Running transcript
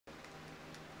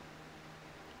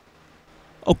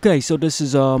Okay, so this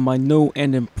is my new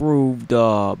and improved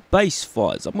bass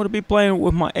fuzz. I'm gonna be playing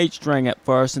with my 8 string at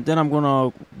first, and then I'm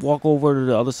gonna walk over to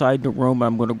the other side of the room. And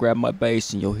I'm gonna grab my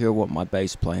bass, and you'll hear what my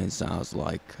bass playing sounds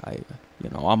like.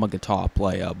 I'm a guitar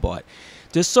player, but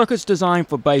this circuit's designed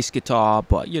for bass guitar.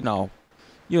 But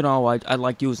I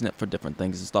like using it for different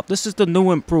things and stuff. This is the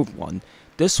new improved one.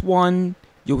 This one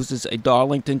uses a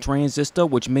Darlington transistor,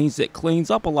 which means it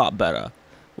cleans up a lot better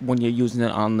when you're using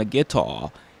it on the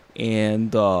guitar.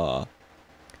 And the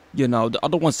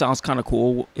other one sounds kind of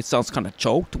cool. It sounds kind of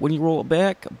choked when you roll it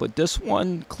back, but this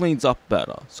one cleans up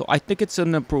better. So I think it's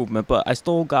an improvement, but I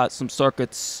still got some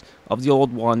circuits of the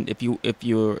old one if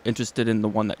you're interested in the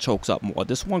one that chokes up more.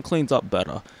 This one cleans up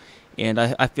better, and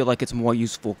I feel like it's more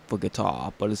useful for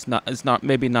guitar, but it's not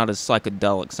maybe not as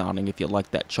psychedelic sounding if you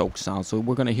like that choke sound. So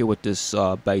we're gonna hear what this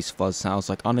bass fuzz sounds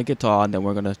like on the guitar, and then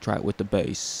we're gonna try it with the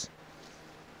bass.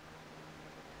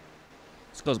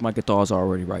 It's because my guitar's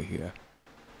already right here.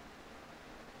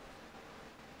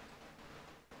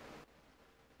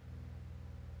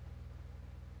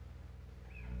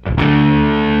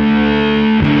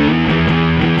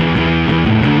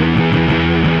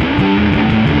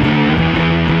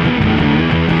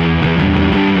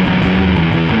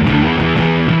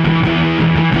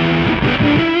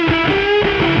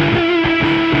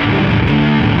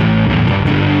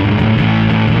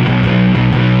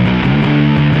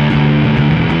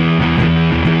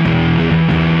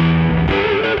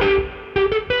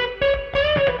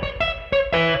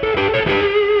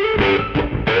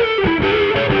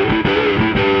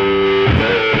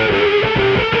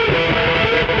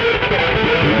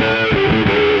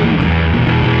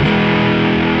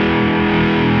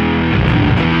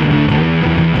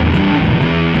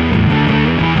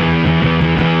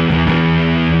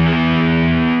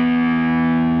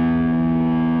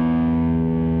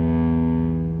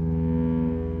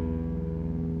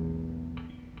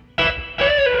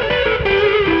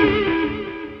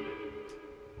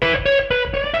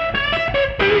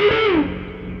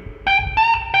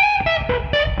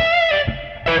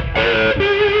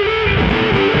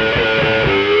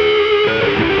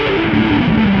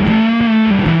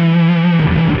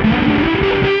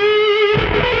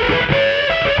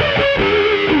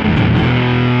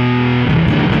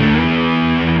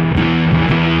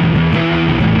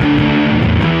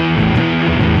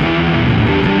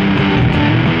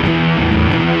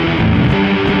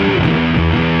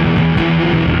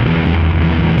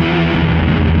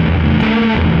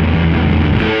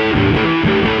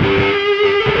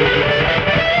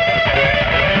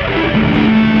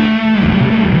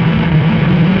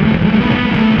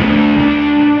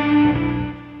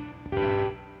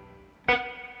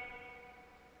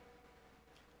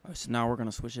 Alright, so now we're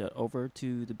gonna switch it over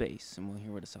to the bass, and we'll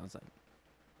hear what it sounds like.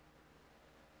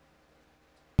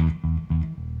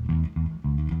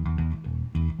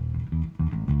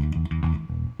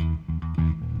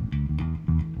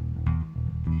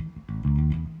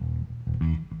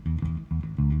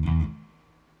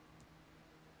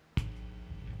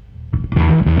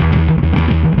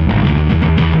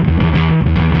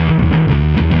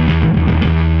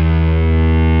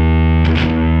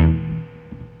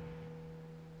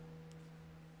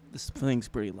 This thing's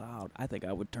pretty loud. I think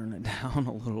I would turn it down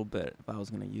a little bit if I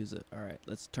was going to use it. Alright,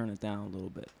 let's turn it down a little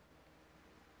bit.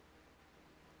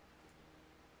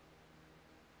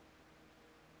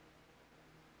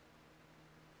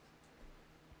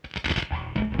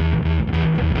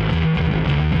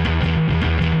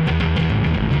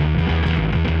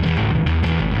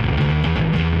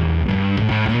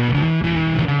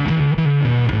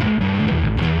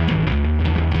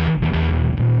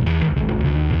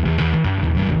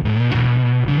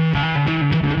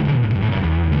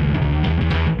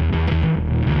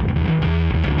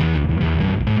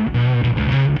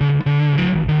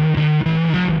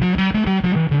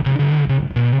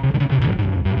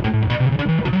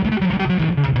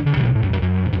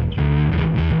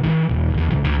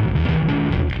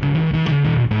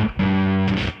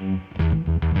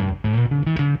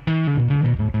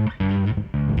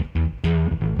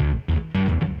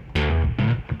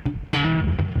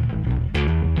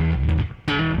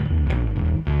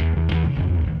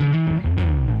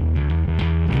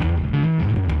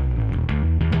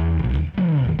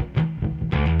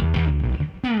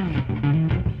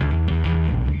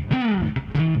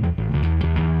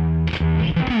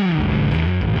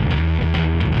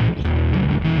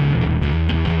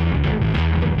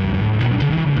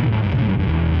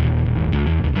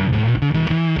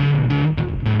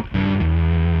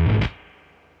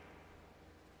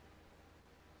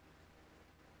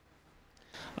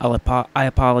 I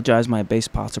apologize, my bass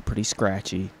pots are pretty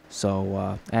scratchy.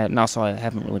 So, and also I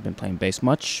haven't really been playing bass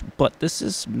much, but this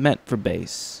is meant for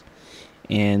bass.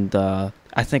 And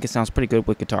I think it sounds pretty good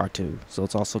with guitar too. So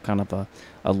it's also kind of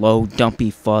a low, dumpy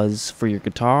fuzz for your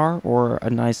guitar, or a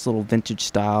nice little vintage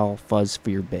style fuzz for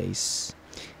your bass.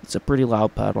 It's a pretty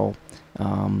loud pedal.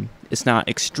 It's not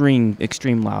extreme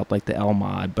loud like the L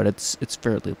mod, but it's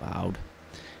fairly loud.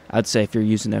 I'd say if you're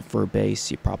using it for a bass,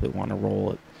 you probably want to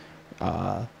roll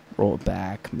it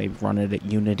back, maybe run it at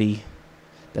Unity.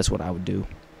 That's what I would do.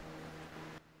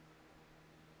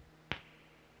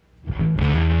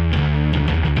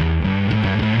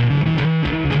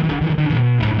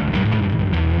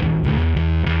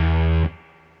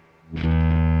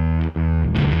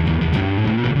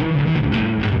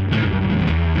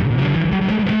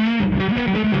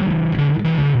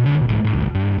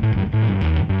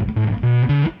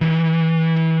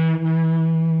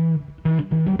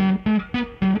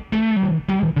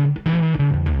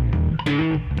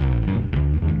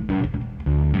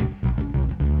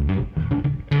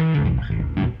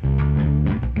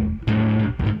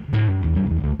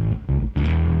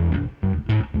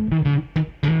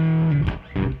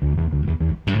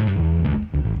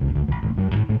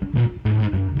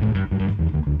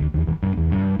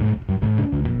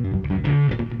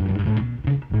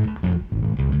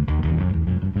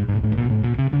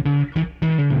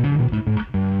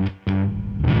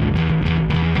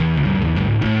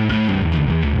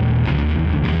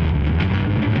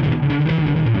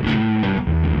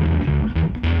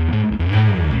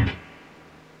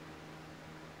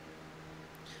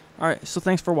 Alright, so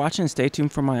thanks for watching. Stay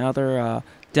tuned for my other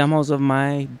demos of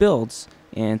my builds.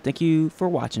 And thank you for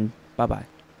watching. Bye-bye.